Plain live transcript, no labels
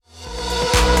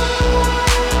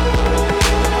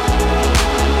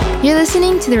You're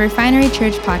listening to the Refinery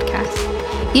Church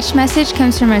podcast. Each message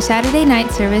comes from our Saturday night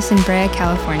service in Brea,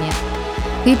 California.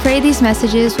 We pray these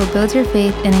messages will build your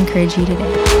faith and encourage you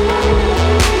today.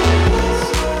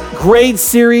 Great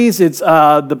series. It's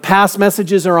the past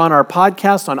messages are on our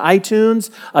podcast on iTunes.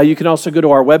 You can also go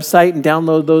to our website and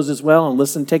download those as well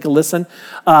and take a listen.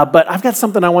 But I've got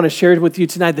something I want to share with you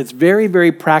tonight that's very,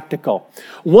 very practical.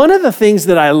 One of the things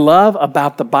that I love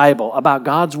about the Bible, about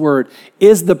God's Word,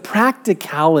 is the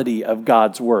practicality of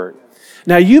God's Word.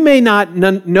 Now, you may not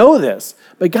know this,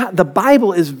 but the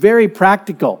Bible is very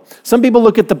practical. Some people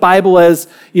look at the Bible as,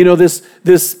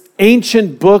 this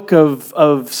ancient book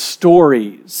of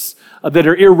stories that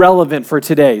are irrelevant for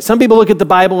today. Some people look at the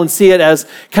Bible and see it as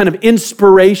kind of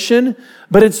inspiration,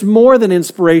 but it's more than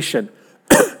inspiration.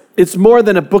 It's more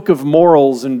than a book of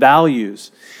morals and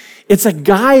values. It's a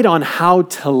guide on how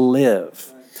to live.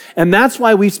 And that's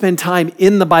why we spend time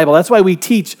in the Bible. That's why we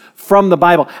teach from the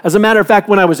Bible. As a matter of fact,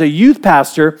 when I was a youth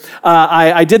pastor,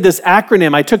 I did this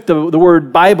acronym. I took the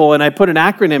word Bible and I put an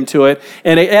acronym to it,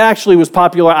 and it actually was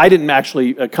popular. I didn't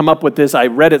actually come up with this. I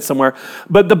read it somewhere.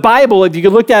 But the Bible, if you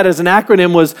could look at it as an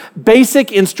acronym, was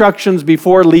Basic Instructions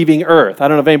Before Leaving Earth. I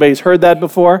don't know if anybody's heard that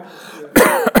before.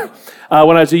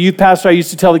 When I was a youth pastor, I used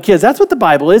to tell the kids, that's what the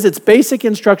Bible is. It's basic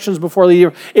instructions before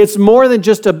leaving. It's more than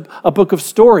just a book of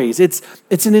stories.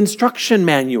 It's an instruction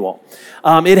manual.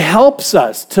 It helps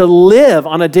us to live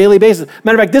on a daily basis.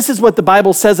 Matter of fact, this is what the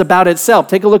Bible says about itself.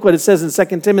 Take a look what it says in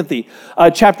 2 Timothy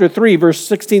chapter 3, verse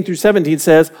 16 through 17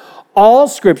 says, all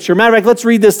Scripture, matter of fact, let's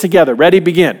read this together. Ready,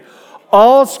 begin.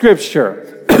 All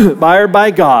Scripture, inspired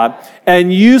by God,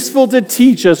 and useful to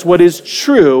teach us what is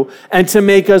true and to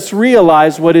make us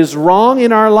realize what is wrong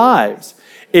in our lives.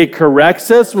 It corrects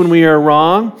us when we are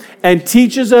wrong and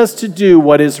teaches us to do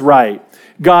what is right.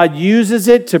 God uses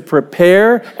it to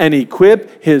prepare and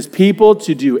equip His people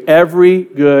to do every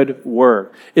good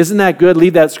work. Isn't that good?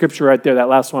 Leave that scripture right there, that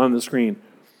last one on the screen.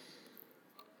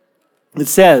 It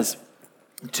says,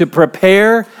 to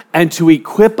prepare and to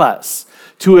equip us.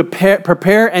 To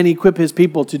prepare and equip His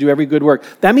people to do every good work.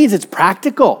 That means it's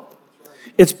practical.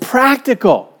 It's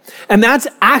practical. And that's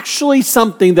actually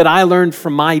something that I learned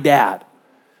from my dad.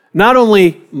 Not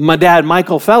only my dad,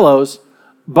 Michael Fellows,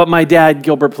 but my dad,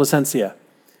 Gilbert Placencia.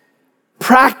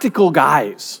 Practical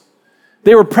guys.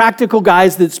 They were practical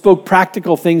guys that spoke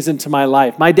practical things into my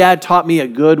life. My dad taught me a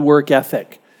good work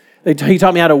ethic. He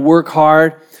taught me how to work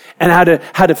hard and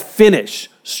how to finish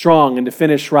strong and to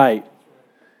finish right.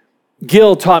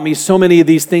 Gil taught me so many of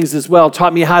these things as well,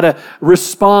 taught me how to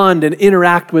respond and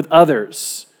interact with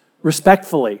others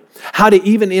respectfully, how to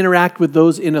even interact with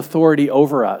those in authority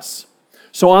over us.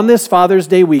 So on this Father's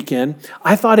Day weekend,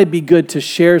 I thought it'd be good to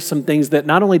share some things that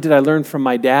not only did I learn from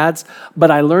my dad's,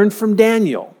 but I learned from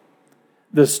Daniel,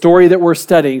 the story that we're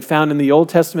studying found in the Old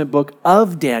Testament book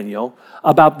of Daniel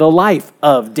about the life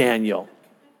of Daniel.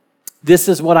 This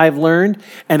is what I've learned,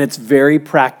 and it's very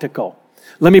practical.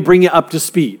 Let me bring you up to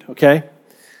speed, okay?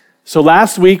 So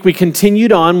last week, we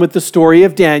continued on with the story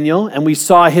of Daniel, and we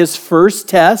saw his first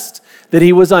test that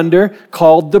he was under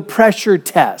called the pressure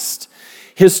test.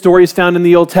 His story is found in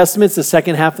the Old Testament. It's the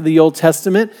second half of the Old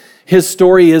Testament. His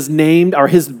story is named, or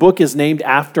his book is named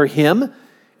after him.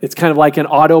 It's kind of like an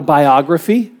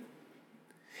autobiography.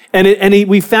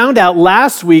 We found out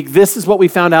last week, this is what we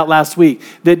found out last week,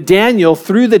 that Daniel,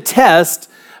 through the test,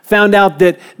 found out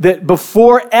that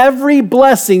before every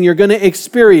blessing you're going to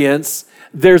experience,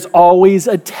 there's always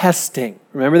a testing.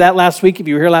 Remember that last week, if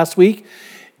you were here last week?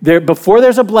 Before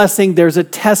there's a blessing, there's a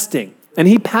testing. And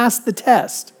he passed the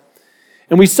test.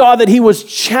 And we saw that he was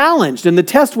challenged. And the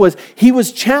test was, he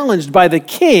was challenged by the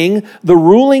king, the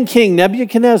ruling king,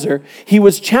 Nebuchadnezzar. He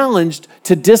was challenged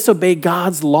to disobey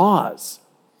God's laws.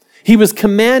 He was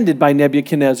commanded by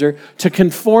Nebuchadnezzar to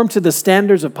conform to the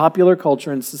standards of popular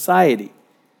culture and society.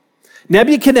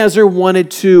 Nebuchadnezzar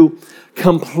wanted to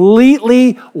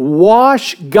completely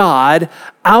wash God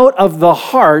out of the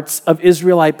hearts of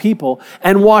Israelite people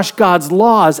and wash God's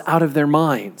laws out of their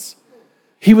minds.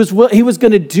 He was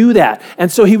going to do that.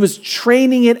 And so he was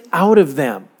training it out of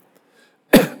them.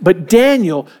 But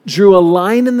Daniel drew a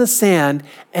line in the sand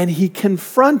and he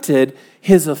confronted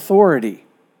his authority.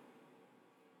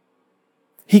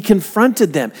 He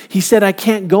confronted them. He said, I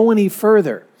can't go any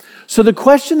further. So the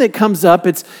question that comes up,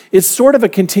 it's sort of a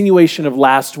continuation of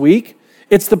last week.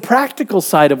 It's the practical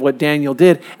side of what Daniel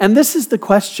did. And this is the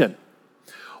question.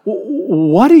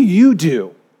 What do you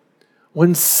do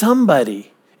when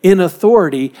somebody in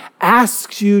authority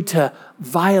asks you to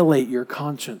violate your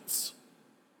conscience?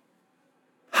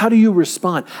 How do you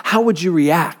respond? How would you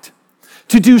react?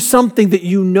 To do something that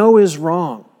you know is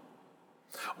wrong?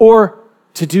 Or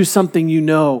to do something you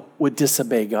know would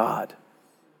disobey God?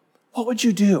 What would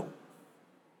you do?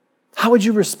 How would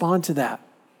you respond to that?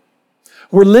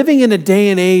 We're living in a day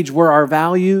and age where our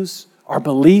values, our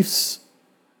beliefs,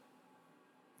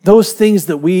 those things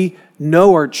that we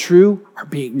know are true are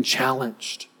being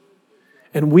challenged.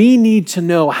 And we need to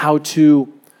know how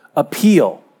to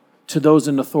appeal to those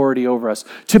in authority over us,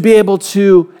 to be able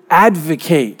to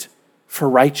advocate for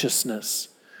righteousness.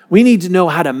 We need to know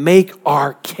how to make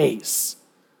our case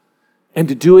and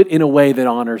to do it in a way that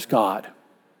honors God.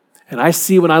 And I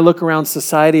see when I look around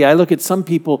society, I look at some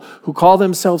people who call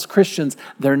themselves Christians,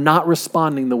 they're not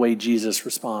responding the way Jesus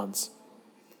responds.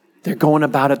 They're going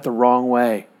about it the wrong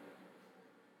way.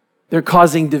 They're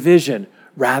causing division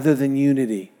rather than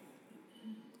unity.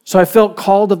 So I felt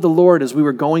called of the Lord as we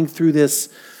were going through this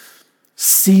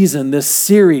season, this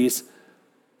series,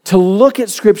 to look at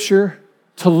Scripture,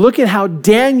 to look at how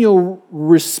Daniel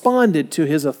responded to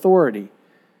his authority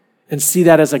and see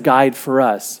that as a guide for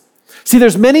us. See,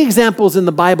 there's many examples in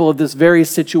the Bible of this very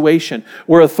situation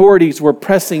where authorities were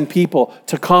pressing people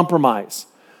to compromise.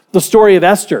 The story of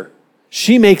Esther,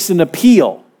 she makes an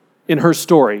appeal in her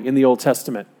story in the Old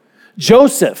Testament.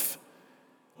 Joseph,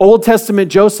 Old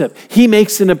Testament Joseph, he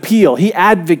makes an appeal. He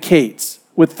advocates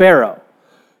with Pharaoh.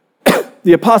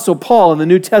 The Apostle Paul in the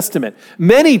New Testament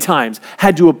many times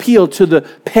had to appeal to the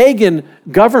pagan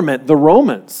government, the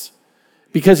Romans,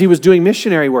 because he was doing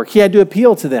missionary work. He had to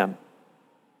appeal to them.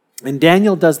 And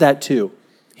Daniel does that too.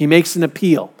 He makes an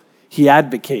appeal. He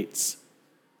advocates.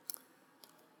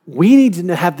 We need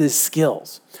to have these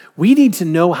skills. We need to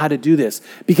know how to do this,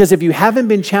 because if you haven't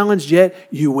been challenged yet,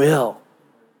 you will.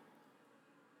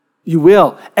 You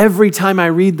will. Every time I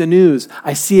read the news,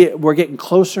 I see it. We're getting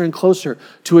closer and closer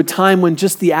to a time when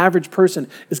just the average person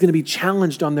is going to be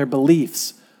challenged on their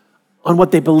beliefs, on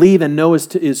what they believe and know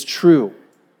is true.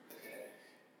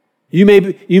 You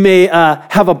may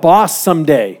have a boss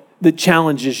someday that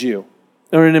challenges you,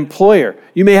 or an employer.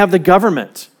 You may have the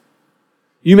government.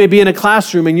 You may be in a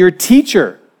classroom and your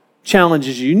teacher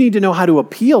challenges you. You need to know how to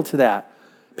appeal to that.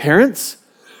 Parents,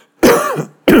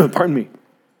 pardon me,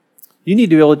 you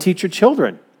need to be able to teach your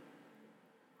children.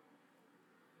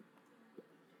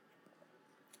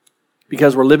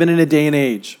 Because we're living in a day and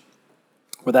age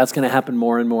where that's going to happen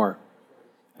more and more.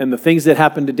 And the things that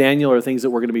happened to Daniel are things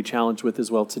that we're going to be challenged with as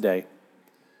well today.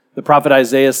 The prophet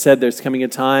Isaiah said there's coming a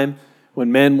time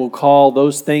when men will call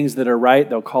those things that are right,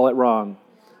 they'll call it wrong.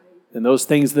 And those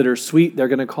things that are sweet, they're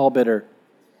going to call bitter.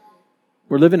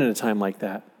 We're living in a time like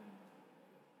that.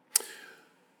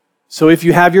 So if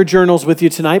you have your journals with you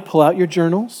tonight, pull out your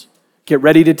journals. Get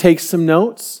ready to take some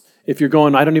notes. If you're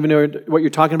going, I don't even know what you're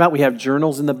talking about, we have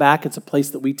journals in the back. It's a place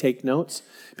that we take notes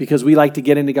because we like to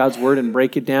get into God's Word and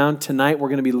break it down. Tonight, we're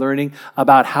going to be learning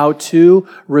about how to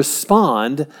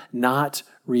respond, not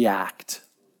react.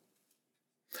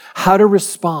 How to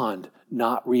respond,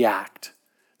 not react.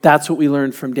 That's what we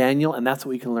learned from Daniel, and that's what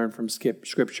we can learn from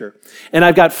Scripture. And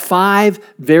I've got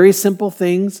 5 very simple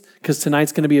things, because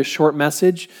tonight's going to be a short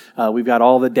message. We've got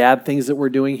all the dad things that we're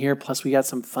doing here, plus we got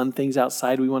some fun things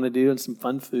outside we want to do and some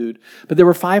fun food. But there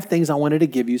were 5 things I wanted to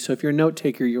give you, so if you're a note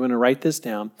taker, you want to write this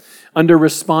down. Under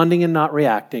responding and not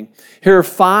reacting, here are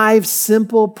 5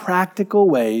 simple, practical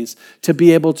ways to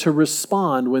be able to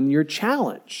respond when you're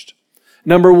challenged.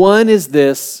 Number 1 is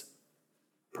this: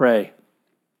 pray.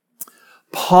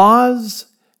 Pause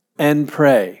and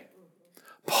pray.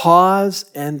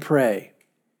 Pause and pray.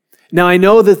 Now, I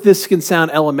know that this can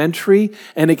sound elementary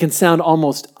and it can sound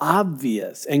almost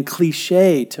obvious and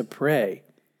cliche to pray.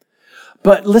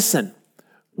 But listen,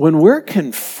 when we're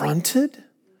confronted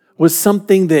with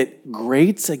something that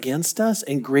grates against us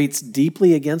and grates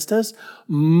deeply against us,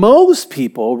 most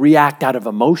people react out of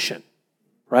emotion,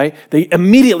 right? They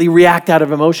immediately react out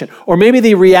of emotion. Or maybe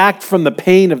they react from the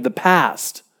pain of the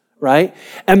past, right?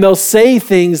 And they'll say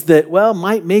things that, well,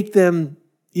 might make them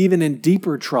even in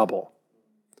deeper trouble.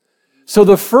 So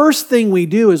the first thing we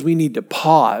do is we need to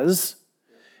pause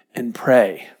and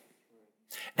pray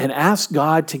and ask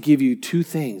God to give you 2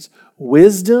 things: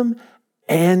 wisdom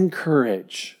and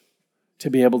courage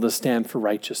to be able to stand for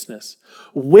righteousness.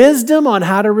 Wisdom on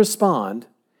how to respond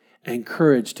and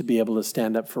courage to be able to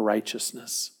stand up for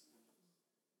righteousness.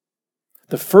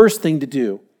 The first thing to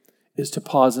do is to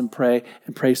pause and pray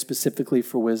specifically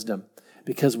for wisdom,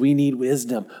 because we need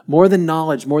wisdom. More than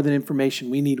knowledge, more than information,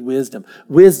 we need wisdom.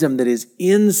 Wisdom that is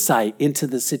insight into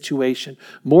the situation,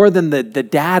 more than the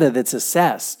data that's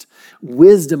assessed.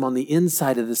 Wisdom on the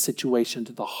inside of the situation,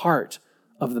 to the heart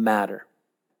of the matter.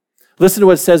 Listen to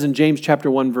what it says in James chapter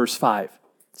 1, verse 5.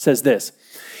 It says this: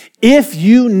 if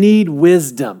you need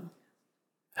wisdom,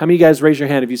 How many of you guys raise your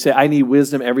hand if you say, I need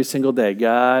wisdom every single day?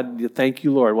 God, thank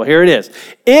you, Lord. Well, here it is.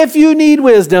 If you need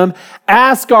wisdom,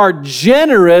 ask our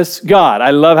generous God.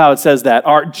 I love how it says that,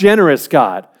 our generous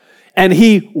God. And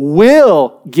he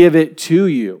will give it to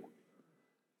you.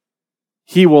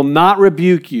 He will not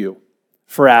rebuke you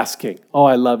for asking. Oh,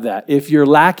 I love that. If you're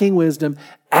lacking wisdom,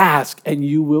 ask and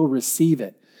you will receive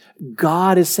it.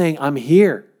 God is saying, I'm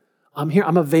here. I'm here.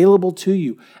 I'm available to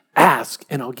you. Ask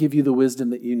and I'll give you the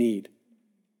wisdom that you need.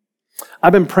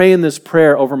 I've been praying this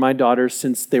prayer over my daughters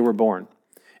since they were born.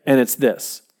 And it's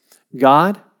this: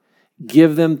 God,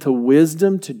 give them the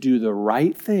wisdom to do the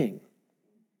right thing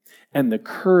and the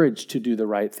courage to do the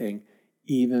right thing,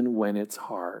 even when it's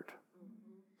hard.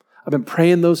 I've been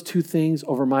praying those two things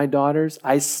over my daughters.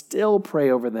 I still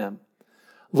pray over them.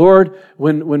 Lord,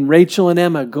 when Rachel and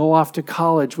Emma go off to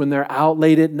college, when they're out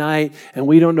late at night and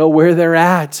we don't know where they're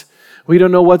at, we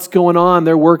don't know what's going on.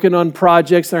 They're working on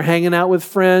projects. They're hanging out with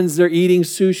friends. They're eating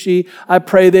sushi. I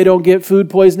pray they don't get food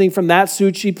poisoning from that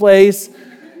sushi place.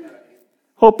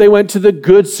 Hope they went to the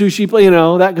good sushi place,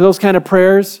 those kind of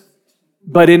prayers.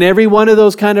 But in every one of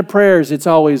those kind of prayers, it's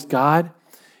always, God,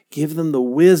 give them the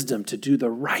wisdom to do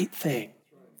the right thing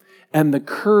and the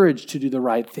courage to do the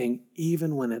right thing,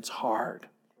 even when it's hard.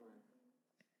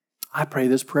 I pray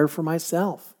this prayer for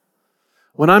myself.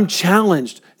 When I'm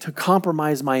challenged to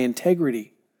compromise my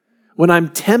integrity, when I'm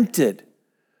tempted,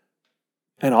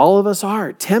 and all of us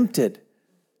are tempted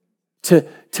to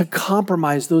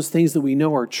compromise those things that we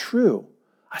know are true,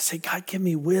 I say, God, give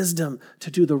me wisdom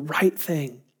to do the right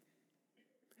thing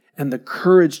and the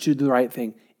courage to do the right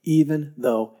thing, even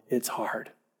though it's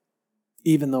hard.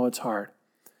 Even though it's hard.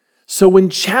 So when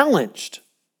challenged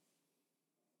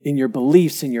in your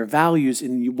beliefs, in your values,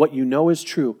 in what you know is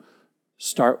true,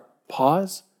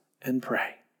 pause and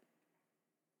pray.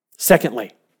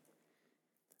 Secondly,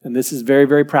 and this is very,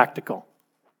 very practical,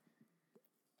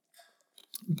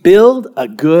 build a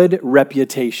good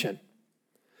reputation.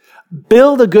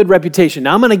 Build a good reputation.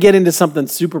 Now I'm going to get into something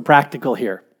super practical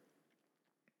here.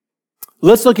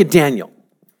 Let's look at Daniel.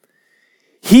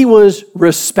 He was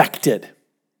respected.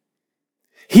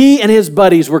 He and his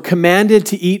buddies were commanded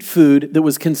to eat food that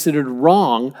was considered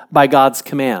wrong by God's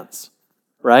commands,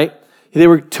 right? They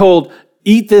were told,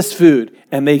 eat this food,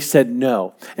 and they said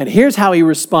no. And here's how he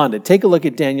responded. Take a look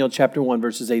at Daniel chapter 1,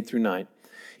 verses 8 through 9.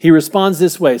 He responds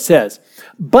this way, it says,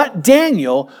 but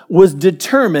Daniel was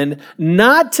determined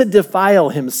not to defile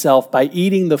himself by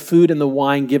eating the food and the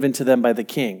wine given to them by the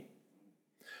king.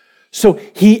 So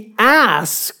he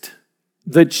asked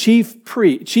the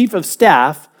chief of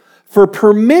staff for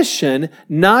permission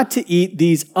not to eat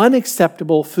these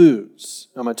unacceptable foods.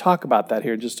 I'm going to talk about that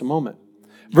here in just a moment.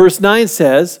 Verse 9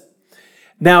 says,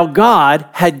 now God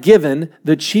had given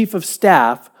the chief of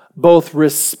staff both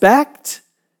respect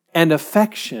and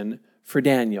affection for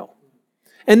Daniel.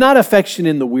 And not affection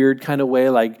in the weird kind of way,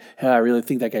 like, hey, I really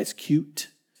think that guy's cute.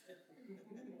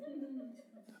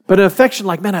 But an affection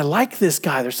like, man, I like this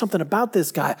guy. There's something about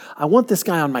this guy. I want this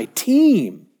guy on my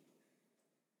team.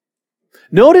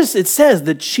 Notice it says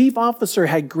the chief officer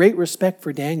had great respect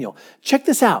for Daniel. Check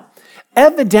this out.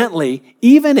 Evidently,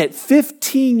 even at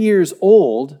 15 years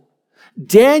old,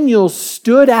 Daniel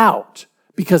stood out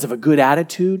because of a good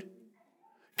attitude,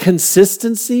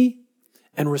 consistency,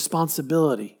 and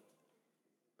responsibility.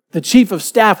 The chief of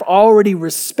staff already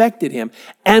respected him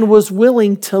and was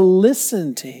willing to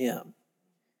listen to him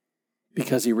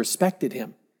because he respected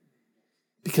him,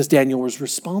 because Daniel was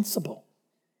responsible.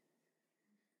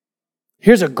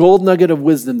 Here's a gold nugget of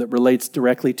wisdom that relates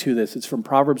directly to this. It's from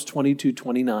Proverbs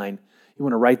 22:29. You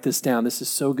want to write this down. This is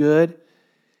so good.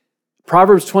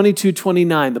 Proverbs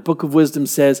 22:29, the book of wisdom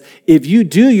says, if you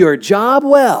do your job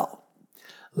well,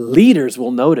 leaders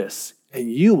will notice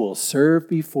and you will serve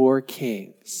before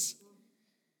kings.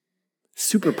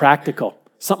 Super practical.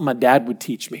 Something my dad would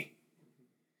teach me.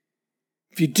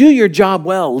 If you do your job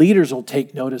well, leaders will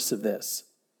take notice of this.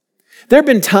 There have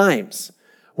been times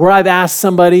where I've asked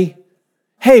somebody,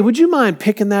 hey, would you mind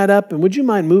picking that up? And would you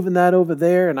mind moving that over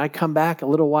there? And I come back a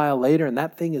little while later and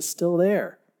that thing is still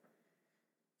there.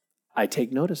 I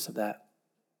take notice of that.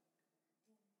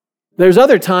 There's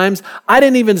other times I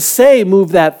didn't even say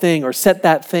move that thing or set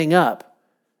that thing up.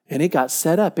 And it got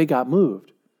set up, it got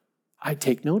moved. I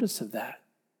take notice of that.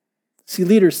 See,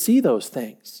 leaders see those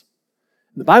things.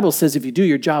 The Bible says if you do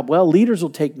your job well, leaders will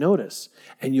take notice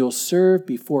and you'll serve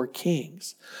before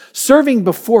kings. Serving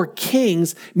before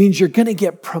kings means you're going to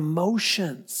get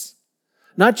promotions.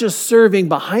 Not just serving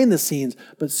behind the scenes,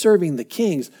 but serving the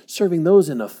kings, serving those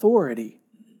in authority.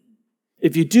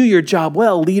 If you do your job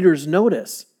well, leaders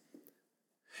notice.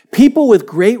 People with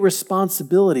great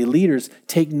responsibility, leaders,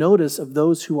 take notice of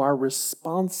those who are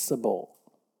responsible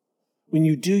when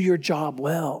you do your job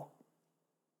well.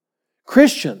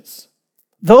 Christians,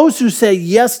 those who say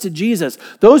yes to Jesus,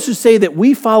 those who say that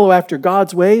we follow after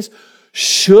God's ways,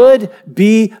 should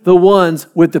be the ones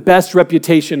with the best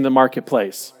reputation in the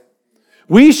marketplace.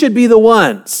 We should be the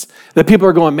ones that people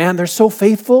are going, man, they're so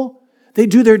faithful. They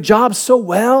do their job so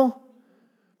well.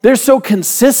 They're so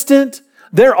consistent.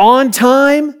 They're on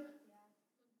time.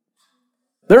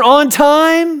 They're on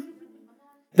time.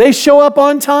 They show up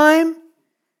on time.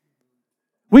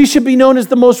 We should be known as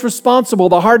the most responsible,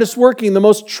 the hardest working, the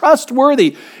most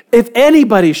trustworthy. If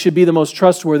anybody should be the most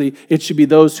trustworthy, it should be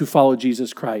those who follow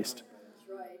Jesus Christ.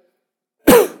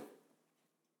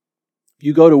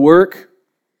 You go to work,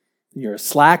 you're a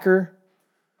slacker,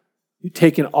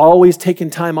 you're always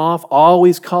taking time off,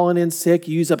 always calling in sick,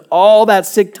 you use up all that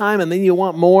sick time and then you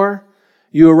want more.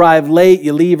 You arrive late,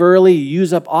 you leave early, you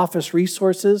use up office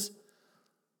resources.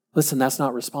 Listen, that's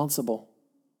not responsible.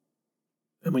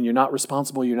 And when you're not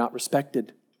responsible, you're not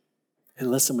respected. And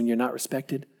listen, when you're not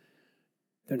respected,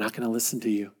 they're not going to listen to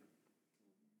you.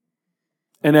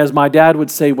 And as my dad would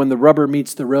say, when the rubber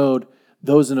meets the road,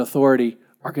 those in authority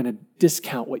are going to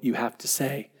discount what you have to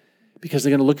say because they're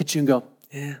going to look at you and go,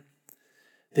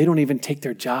 they don't even take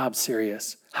their job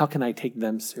serious. How can I take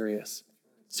them serious?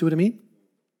 See what I mean?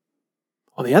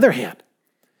 On the other hand,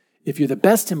 if you're the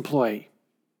best employee,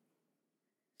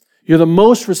 you're the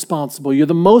most responsible, you're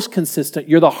the most consistent,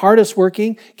 you're the hardest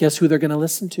working, guess who they're going to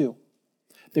listen to?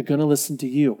 They're going to listen to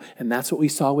you. And that's what we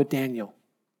saw with Daniel.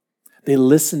 They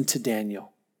listened to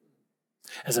Daniel.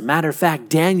 As a matter of fact,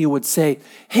 Daniel would say,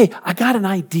 hey, I got an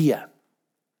idea.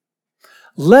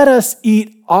 Let us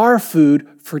eat our food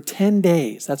for 10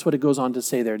 days. That's what it goes on to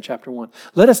say there in chapter 1.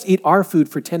 Let us eat our food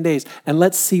for 10 days and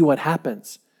let's see what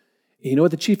happens. And you know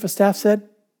what the chief of staff said?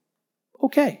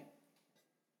 Okay.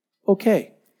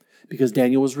 Because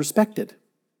Daniel was respected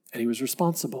and he was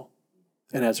responsible.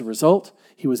 And as a result,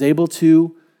 he was able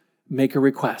to make a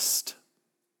request.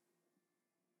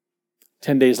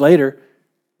 10 days later,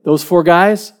 those 4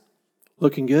 guys,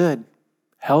 looking good,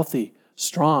 healthy,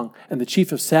 strong. And the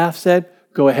chief of staff said,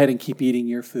 go ahead and keep eating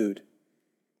your food.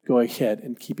 Go ahead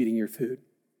and keep eating your food.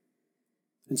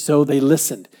 And so they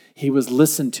listened. He was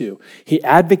listened to. He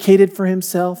advocated for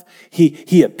himself.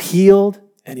 He appealed,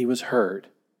 and he was heard.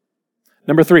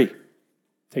 Number 3,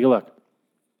 take a look.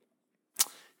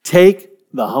 Take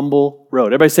the humble road.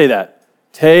 Everybody say that.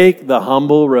 Take the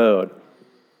humble road.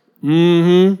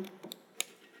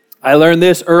 I learned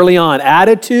this early on.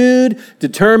 Attitude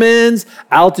determines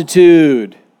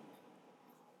altitude.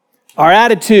 Our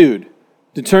attitude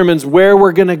determines where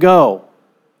we're going to go,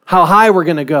 how high we're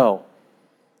going to go,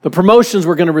 the promotions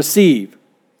we're going to receive.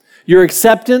 Your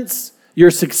acceptance,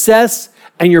 your success,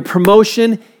 and your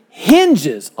promotion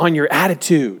hinges on your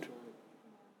attitude.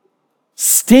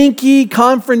 Stinky,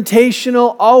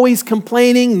 confrontational, always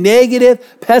complaining,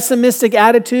 negative, pessimistic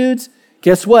attitudes,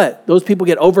 guess what? Those people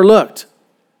get overlooked.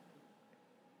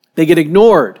 They get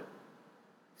ignored.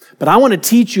 But I want to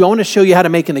teach you, I want to show you how to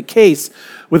make a case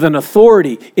with an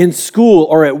authority in school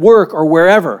or at work or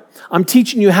wherever. I'm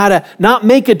teaching you how to not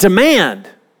make a demand,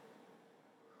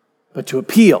 but to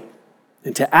appeal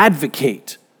and to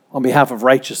advocate on behalf of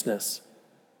righteousness.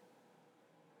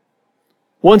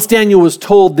 Once Daniel was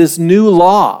told this new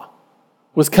law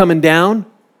was coming down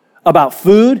about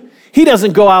food, he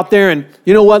doesn't go out there and,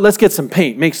 you know what, let's get some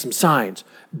paint, make some signs.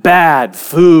 Bad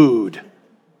food.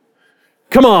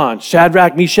 Come on,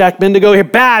 Shadrach, Meshach, Abednego here.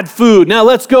 Bad food. Now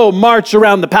let's go march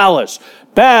around the palace.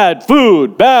 Bad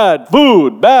food, bad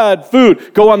food, bad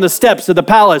food. Go on the steps of the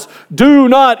palace. Do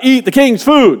not eat the king's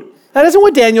food. That isn't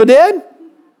what Daniel did.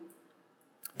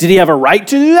 Did he have a right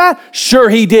to do that? Sure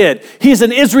he did. He's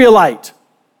an Israelite.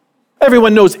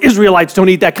 Everyone knows Israelites don't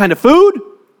eat that kind of food.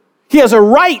 He has a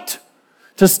right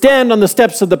to stand on the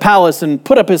steps of the palace and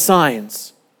put up his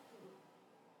signs.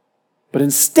 But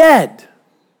instead,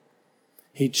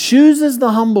 he chooses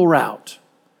the humble route.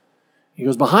 He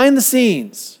goes behind the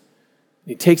scenes.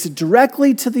 He takes it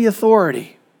directly to the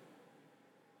authority.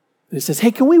 And he says,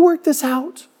 hey, can we work this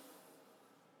out?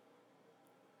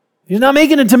 He's not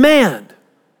making a demand.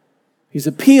 He's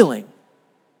appealing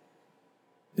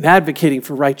and advocating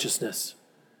for righteousness.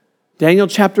 Daniel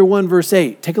chapter 1, verse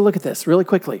 8. Take a look at this really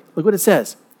quickly. Look what it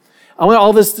says. I want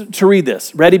all this to read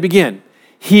this. Ready, begin.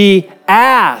 He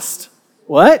asked,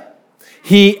 what?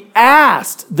 He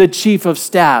asked the chief of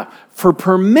staff for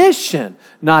permission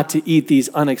not to eat these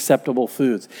unacceptable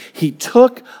foods. He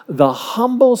took the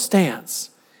humble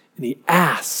stance and he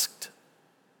asked,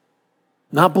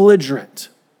 not belligerent.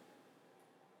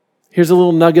 Here's a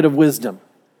little nugget of wisdom.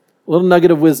 A little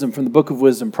nugget of wisdom from the book of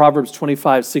wisdom, Proverbs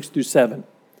 25, 6 through 7.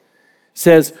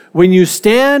 Says, when you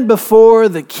stand before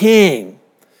the king.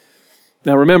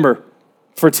 Now remember,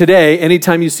 for today,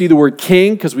 anytime you see the word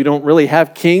king, because we don't really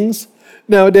have kings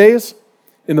nowadays,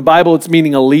 in the Bible it's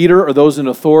meaning a leader or those in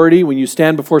authority. When you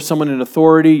stand before someone in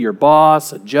authority, your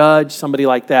boss, a judge, somebody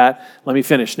like that. Let me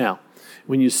finish now.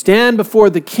 When you stand before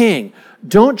the king,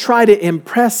 don't try to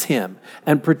impress him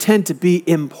and pretend to be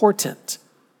important,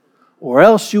 or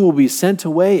else you will be sent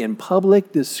away in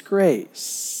public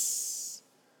disgrace.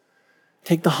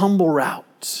 Take the humble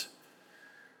route.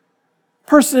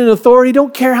 Person in authority,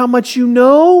 don't care how much you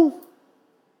know.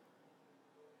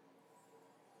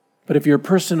 But if you're a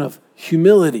person of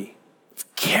humility,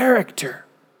 of character,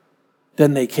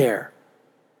 then they care.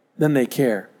 Then they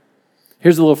care.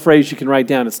 Here's a little phrase you can write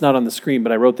down. It's not on the screen,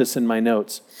 but I wrote this in my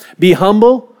notes. Be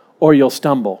humble or you'll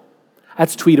stumble.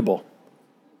 That's tweetable.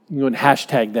 You can go and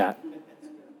hashtag that.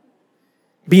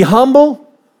 Be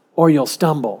humble or you'll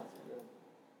stumble.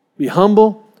 Be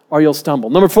humble or you'll stumble.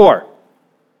 Number four.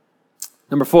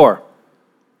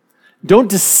 Don't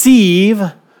deceive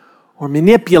or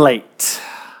manipulate.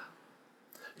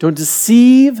 Don't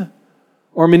deceive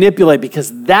or manipulate,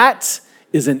 because that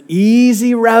is an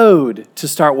easy road to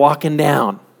start walking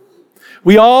down.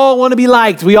 We all want to be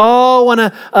liked. We all want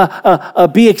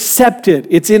to be accepted.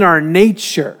 It's in our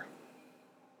nature.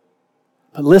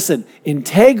 But listen,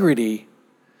 integrity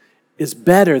is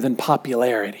better than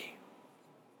popularity.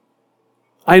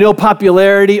 I know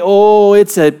popularity,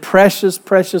 it's a precious,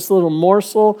 precious little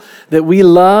morsel that we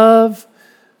love.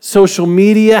 Social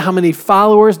media, how many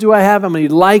followers do I have? How many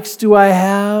likes do I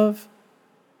have?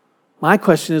 My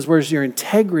question is, where's your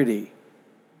integrity?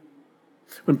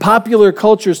 When popular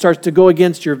culture starts to go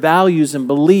against your values and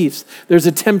beliefs, there's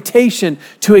a temptation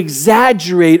to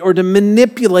exaggerate or to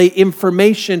manipulate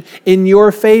information in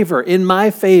your favor, in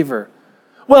my favor.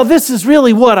 Well, this is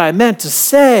really what I meant to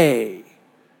say.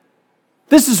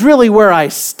 This is really where I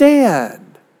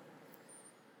stand.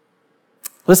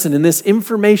 Listen, in this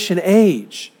information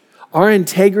age, our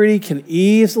integrity can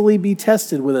easily be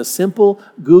tested with a simple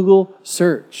Google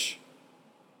search.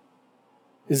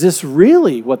 Is this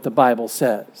really what the Bible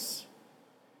says?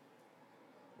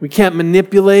 We can't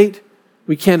manipulate.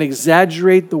 We can't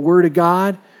exaggerate the Word of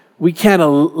God. We can't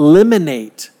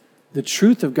eliminate the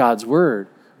truth of God's Word.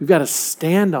 We've got to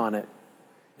stand on it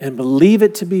and believe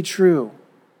it to be true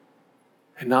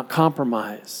and not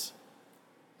compromise.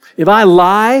 If I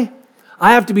lie,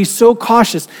 I have to be so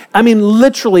cautious. I mean,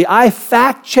 literally, I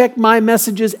fact check my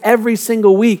messages every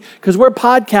single week because we're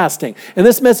podcasting and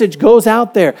this message goes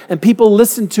out there and people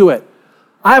listen to it.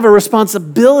 I have a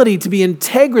responsibility to be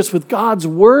integrous with God's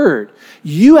word.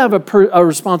 You have a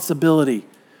responsibility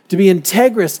to be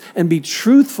integrous and be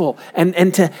truthful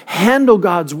and to handle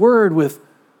God's word with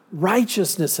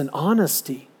righteousness and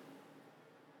honesty.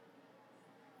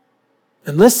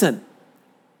 And listen,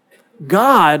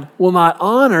 God will not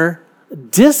honor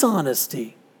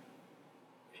dishonesty.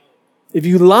 If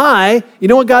you lie, you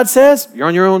know what God says? You're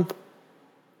on your own.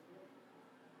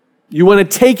 You want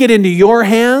to take it into your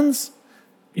hands?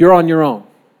 You're on your own.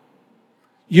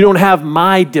 You don't have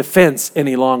my defense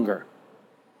any longer.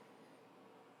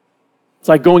 It's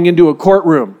like going into a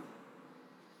courtroom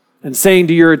and saying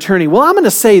to your attorney, well, I'm going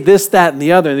to say this, that, and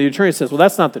the other. And the attorney says, well,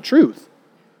 that's not the truth.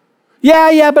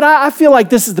 Yeah, but I feel like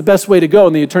this is the best way to go.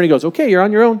 And the attorney goes, okay, you're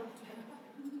on your own.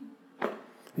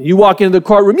 And you walk into the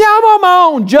courtroom, yeah, I'm on my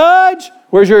own, judge.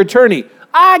 Where's your attorney?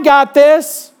 I got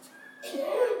this.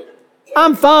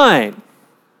 I'm fine.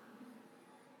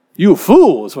 You a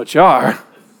fool is what you are.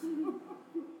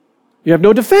 You have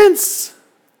no defense.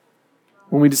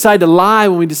 When we decide to lie,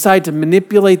 when we decide to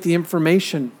manipulate the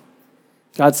information,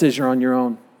 God says you're on your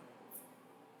own.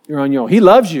 You're on your own. He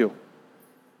loves you.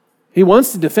 He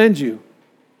wants to defend you.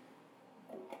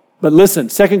 But listen,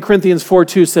 2 Corinthians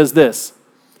 4:2 says this.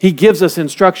 He gives us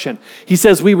instruction. He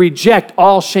says we reject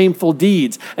all shameful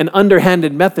deeds and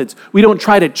underhanded methods. We don't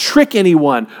try to trick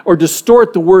anyone or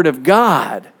distort the word of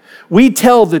God. We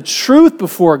tell the truth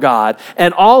before God,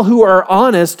 and all who are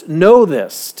honest know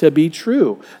this to be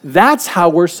true. That's how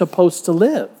we're supposed to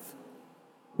live.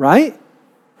 Right?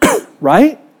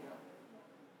 Right?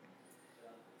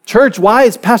 Church,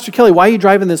 Pastor Kelly, why are you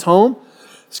driving this home?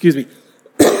 Excuse me.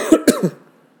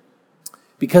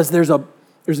 Because there's an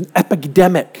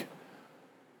epidemic.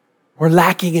 We're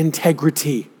lacking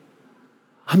integrity.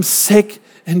 I'm sick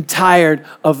and tired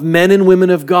of men and women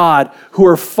of God who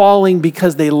are falling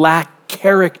because they lack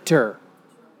character.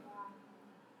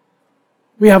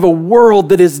 We have a world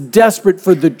that is desperate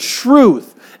for the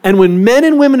truth. And when men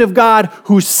and women of God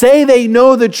who say they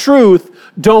know the truth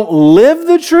don't live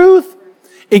the truth,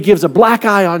 it gives a black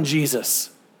eye on Jesus.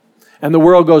 And the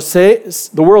world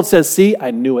says, see,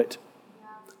 I knew it.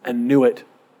 I knew it.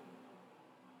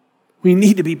 We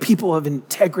need to be people of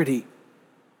integrity.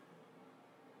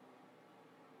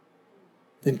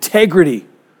 Integrity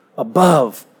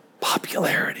above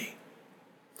popularity.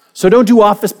 So don't do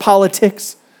office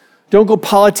politics. Don't go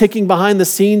politicking behind the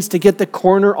scenes to get the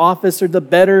corner office or the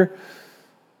better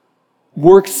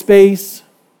workspace.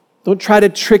 Don't try to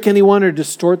trick anyone or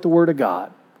distort the word of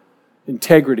God.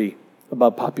 Integrity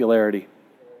above popularity.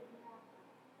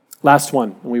 Last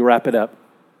one, and we wrap it up.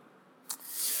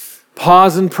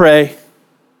 Pause and pray.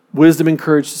 Wisdom and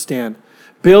courage to stand.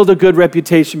 Build a good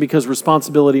reputation because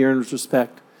responsibility earns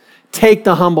respect. Take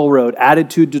the humble road.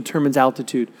 Attitude determines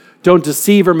altitude. Don't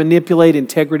deceive or manipulate.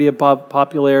 Integrity above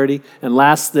popularity. And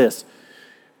last, this.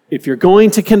 If you're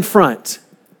going to confront,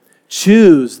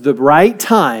 choose the right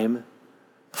time,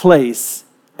 place,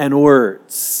 and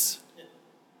words.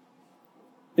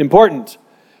 Important.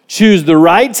 Choose the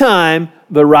right time,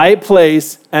 the right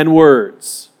place, and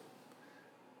words.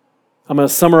 I'm going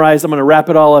to summarize. I'm going to wrap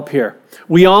it all up here.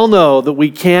 We all know that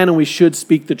we can and we should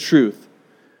speak the truth.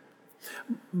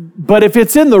 But if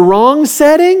it's in the wrong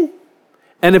setting,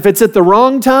 and if it's at the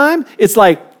wrong time, it's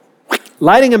like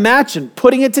lighting a match and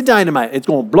putting it to dynamite. It's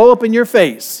going to blow up in your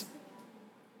face.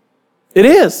 It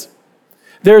is.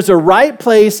 There's a right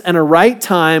place and a right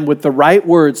time with the right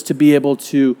words to be able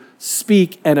to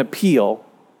speak and appeal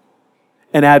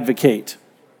and advocate.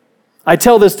 I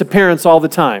tell this to parents all the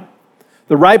time.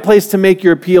 The right place to make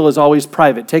your appeal is always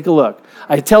private. Take a look.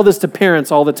 I tell this to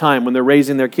parents all the time when they're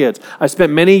raising their kids. I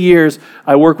spent many years,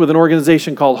 I work with an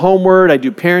organization called Homeward. I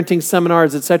do parenting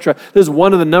seminars, etc. This is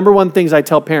one of the number one things I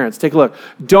tell parents. Take a look.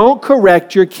 Don't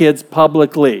correct your kids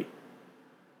publicly.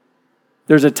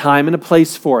 There's a time and a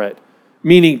place for it.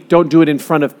 Meaning, don't do it in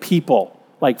front of people,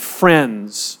 like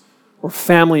friends or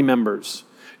family members.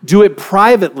 Do it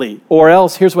privately, or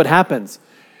else, here's what happens.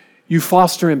 You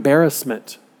foster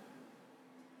embarrassment.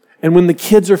 And when the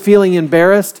kids are feeling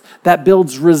embarrassed, that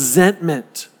builds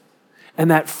resentment. And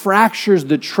that fractures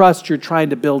the trust you're trying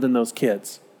to build in those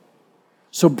kids.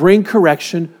 So bring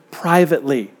correction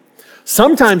privately.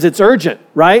 Sometimes it's urgent,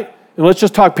 right? And let's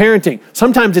just talk parenting.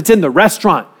 Sometimes it's in the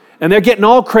restaurant, and they're getting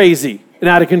all crazy and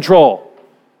out of control.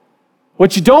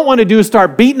 What you don't want to do is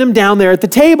start beating them down there at the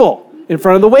table in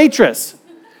front of the waitress.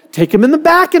 Take them in the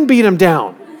back and beat them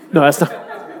down. No, that's not.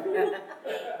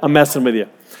 I'm messing with you.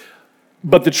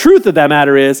 But the truth of that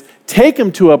matter is, take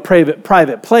them to a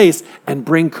private place and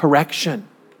bring correction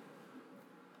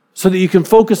so that you can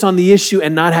focus on the issue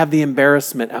and not have the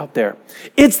embarrassment out there.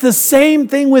 It's the same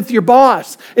thing with your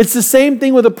boss. It's the same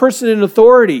thing with a person in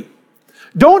authority.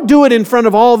 Don't do it in front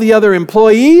of all the other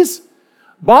employees.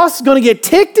 Boss is going to get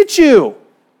ticked at you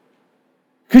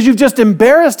because you've just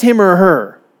embarrassed him or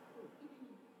her.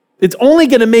 It's only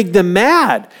going to make them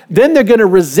mad. Then they're going to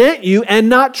resent you and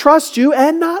not trust you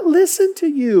and not listen to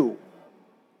you.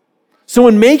 So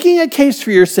in making a case for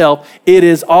yourself, it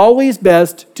is always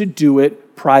best to do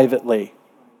it privately.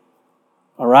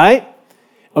 All right?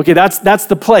 Okay, that's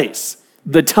the place.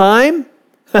 The time,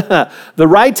 the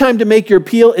right time to make your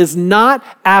appeal is not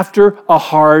after a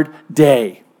hard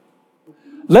day.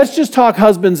 Let's just talk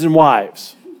husbands and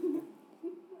wives.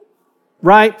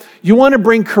 Right? You want to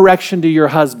bring correction to your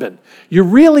husband. You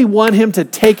really want him to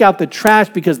take out the trash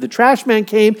because the trash man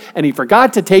came and he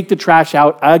forgot to take the trash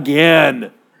out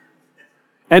again.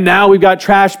 And now we've got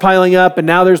trash piling up and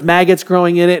now there's maggots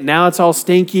growing in it. And now it's all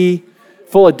stinky,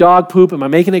 full of dog poop. Am I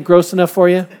making it gross enough for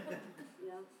you?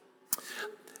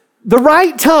 The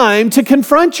right time to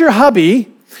confront your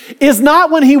hubby is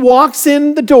not when he walks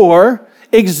in the door,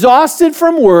 exhausted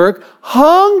from work,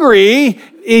 hungry,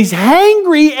 he's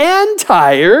hangry and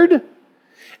tired,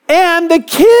 and the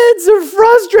kids are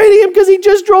frustrating him because he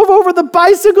just drove over the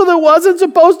bicycle that wasn't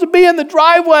supposed to be in the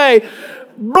driveway.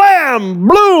 Blam,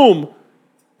 bloom.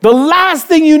 The last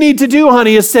thing you need to do,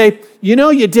 honey, is say, you know,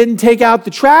 you didn't take out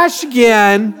the trash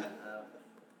again.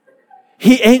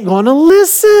 He ain't going to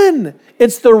listen.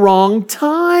 It's the wrong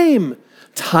time.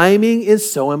 Timing is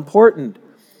so important.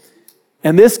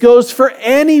 And this goes for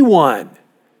anyone.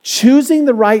 Choosing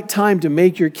the right time to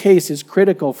make your case is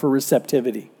critical for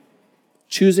receptivity.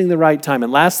 Choosing the right time.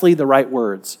 And lastly, the right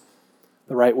words.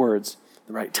 The right words.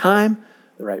 The right time,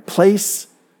 the right place,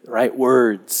 the right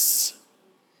words.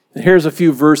 And here's a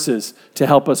few verses to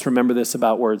help us remember this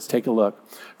about words. Take a look.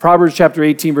 Proverbs chapter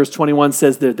 18, verse 21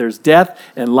 says that there's death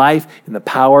and life in the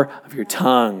power of your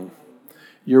tongue.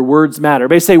 Your words matter.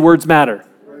 Everybody say words matter.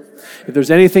 If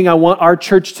there's anything I want our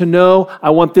church to know,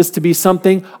 I want this to be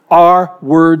something, our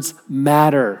words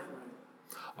matter.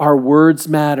 Our words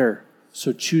matter.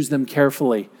 so choose them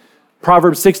carefully.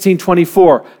 Proverbs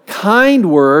 16:24,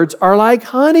 kind words are like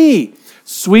honey,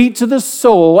 sweet to the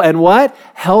soul, and what?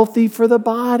 Healthy for the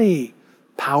body.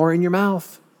 Power in your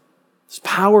mouth. There's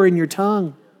power in your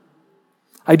tongue.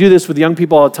 I do this with young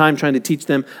people all the time, trying to teach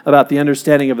them about the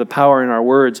understanding of the power in our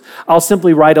words. I'll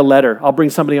simply write a letter. I'll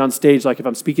bring somebody on stage, like if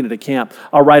I'm speaking at a camp,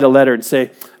 I'll write a letter and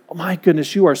say, oh my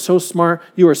goodness, you are so smart.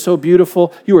 You are so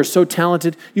beautiful. You are so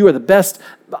talented. You are the best.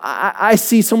 I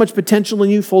see so much potential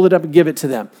in you. Fold it up and give it to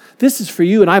them. This is for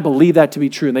you, and I believe that to be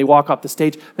true. And they walk off the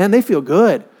stage. Man, they feel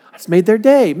good. It's made their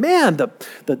day. Man,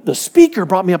 the speaker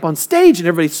brought me up on stage and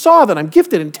everybody saw that I'm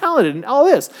gifted and talented and all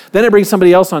this. Then I bring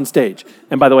somebody else on stage.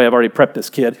 And by the way, I've already prepped this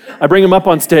kid. I bring him up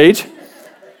on stage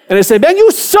and I say, man,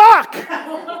 you suck.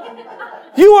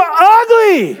 You are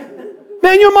ugly.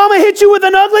 Man, your mama hit you with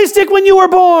an ugly stick when you were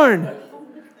born.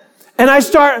 And I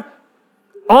start,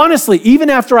 honestly, even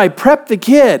after I prep the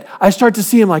kid, I start to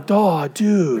see him like, oh,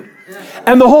 dude.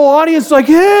 And the whole audience is like,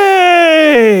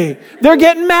 hey, they're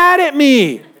getting mad at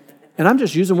me. And I'm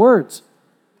just using words.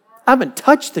 I haven't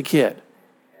touched the kid.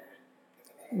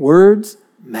 Words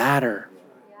matter.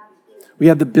 We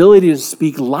have the ability to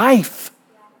speak life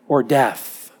or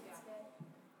death.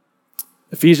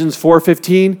 Ephesians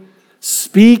 4:15,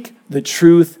 speak the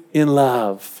truth in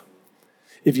love.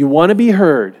 If you want to be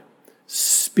heard,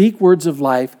 speak words of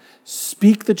life,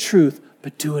 speak the truth,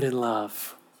 but do it in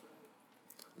love.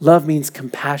 Love means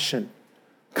compassion,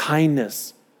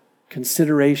 kindness,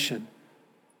 consideration.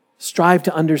 Strive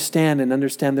to understand and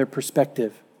understand their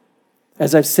perspective.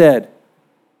 As I've said,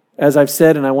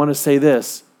 and I want to say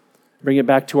this, bring it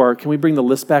back to can we bring the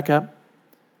list back up?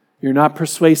 You're not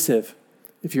persuasive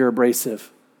if you're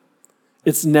abrasive.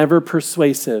 It's never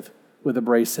persuasive with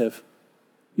abrasive.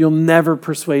 You'll never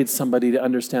persuade somebody to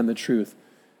understand the truth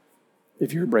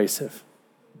if you're abrasive.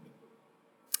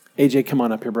 AJ, come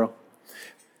on up here, bro.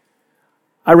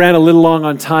 I ran a little long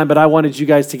on time, but I wanted you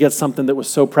guys to get something that was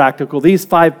so practical. These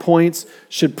 5 points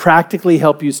should practically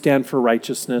help you stand for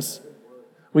righteousness.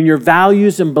 When your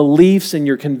values and beliefs and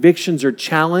your convictions are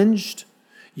challenged,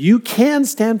 you can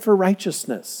stand for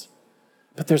righteousness.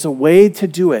 But there's a way to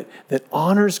do it that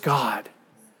honors God,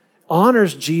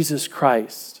 honors Jesus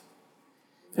Christ.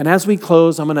 And as we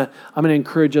close, I'm gonna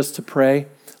encourage us to pray.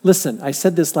 Listen, I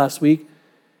said this last week.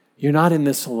 You're not in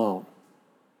this alone.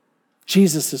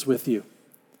 Jesus is with you.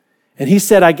 And he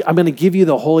said, I'm going to give you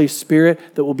the Holy Spirit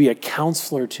that will be a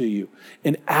counselor to you,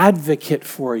 an advocate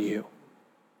for you.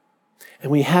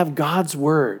 And we have God's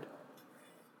word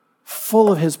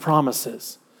full of his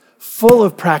promises, full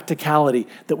of practicality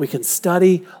that we can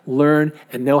study, learn,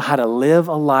 and know how to live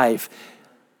a life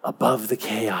above the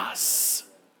chaos.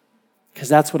 Because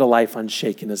that's what a life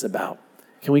unshaken is about.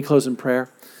 Can we close in prayer?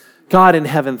 God in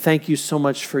heaven, thank you so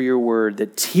much for your word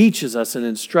that teaches us and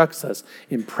instructs us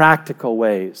in practical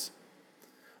ways.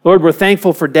 Lord, we're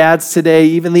thankful for dads today,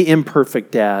 even the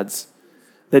imperfect dads,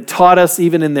 that taught us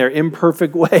even in their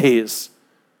imperfect ways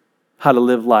how to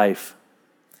live life.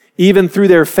 Even through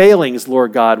their failings,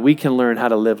 Lord God, we can learn how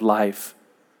to live life.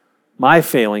 My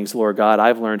failings, Lord God,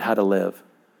 I've learned how to live.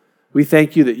 We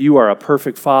thank you that you are a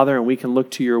perfect Father and we can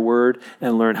look to your word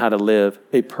and learn how to live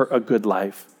a good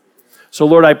life. So,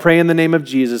 Lord, I pray in the name of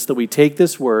Jesus that we take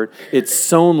this word, it's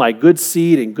sown like good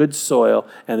seed in good soil,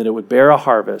 and that it would bear a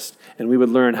harvest, and we would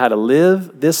learn how to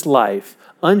live this life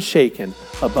unshaken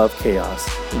above chaos.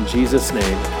 In Jesus'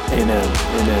 name, amen.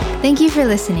 Amen. Thank you for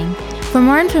listening. For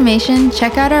more information,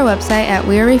 check out our website at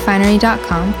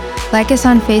wearerefinery.com, like us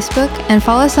on Facebook, and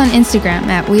follow us on Instagram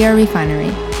at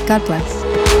wearerefinery. God bless.